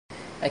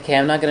Okay,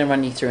 I'm now going to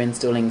run you through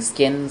installing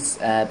skins.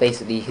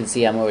 Basically, you can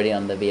see I'm already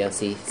on the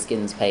VLC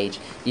skins page.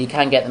 You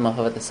can get them off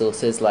of other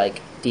sources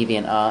like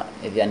DeviantArt,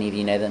 if any of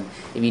you know them.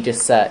 If you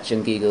just search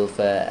on Google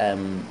for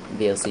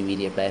VLC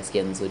Media Player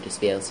skins or just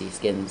VLC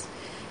skins,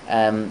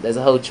 there's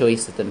a whole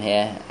choice of them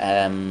here.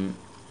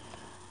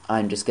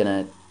 I'm just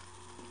going to,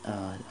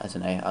 I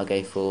don't know, I'll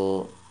go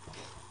for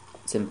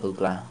simple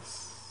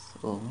glass.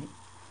 Or,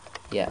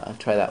 yeah, I'll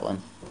try that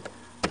one.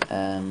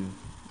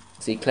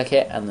 So you click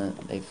it, and then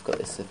they've got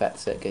this effect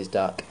so it goes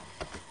dark.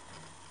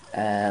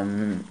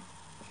 We'll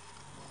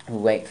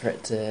wait for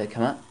it to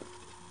come up.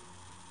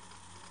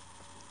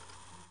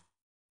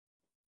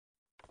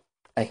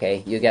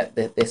 Okay, you get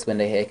this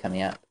window here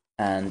coming up,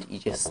 and you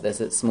just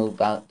there's a small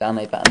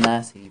download button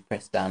there, so you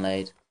press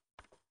download,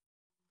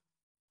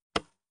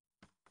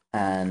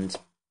 and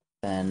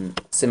then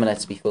similar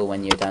to before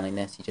when you were downloading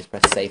this, you just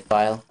press save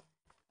file,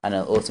 and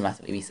it'll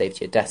automatically be saved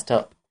to your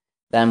desktop.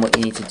 Then what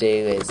you need to do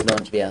is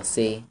launch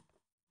VLC,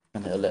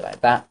 and it'll look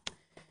like that.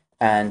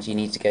 And you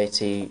need to go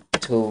to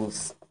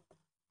Tools,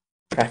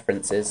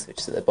 Preferences, which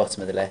is at the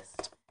bottom of the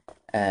list.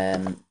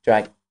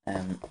 Drag.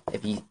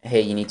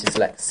 Here you need to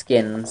select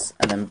Skins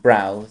and then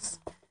Browse,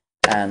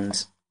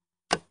 and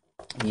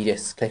you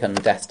just click on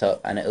the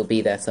desktop, and it'll be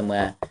there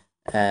somewhere.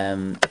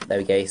 There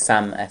we go,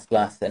 Sam S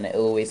Glass, and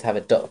it'll always have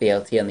a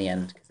 .vlt on the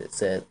end because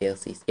it's a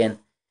VLC skin.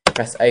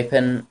 Press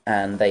Open,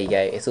 and there you go.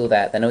 It's all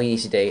there. Then all you need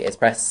to do is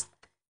press.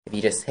 If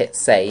you just hit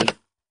save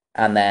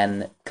and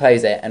then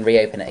close it and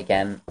reopen it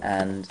again,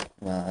 and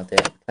well, I'll do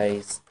it,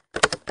 close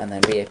and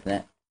then reopen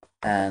it,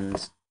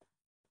 and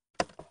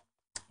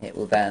it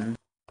will then,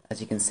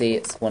 as you can see,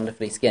 it's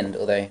wonderfully skinned,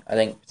 although I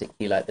don't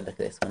particularly like the look of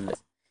this one.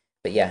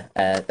 But yeah,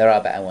 there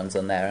are better ones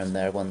on there, and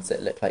there are ones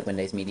that look like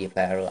Windows Media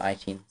Player or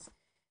iTunes.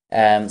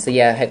 So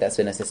yeah, I hope that's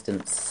been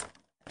assistance.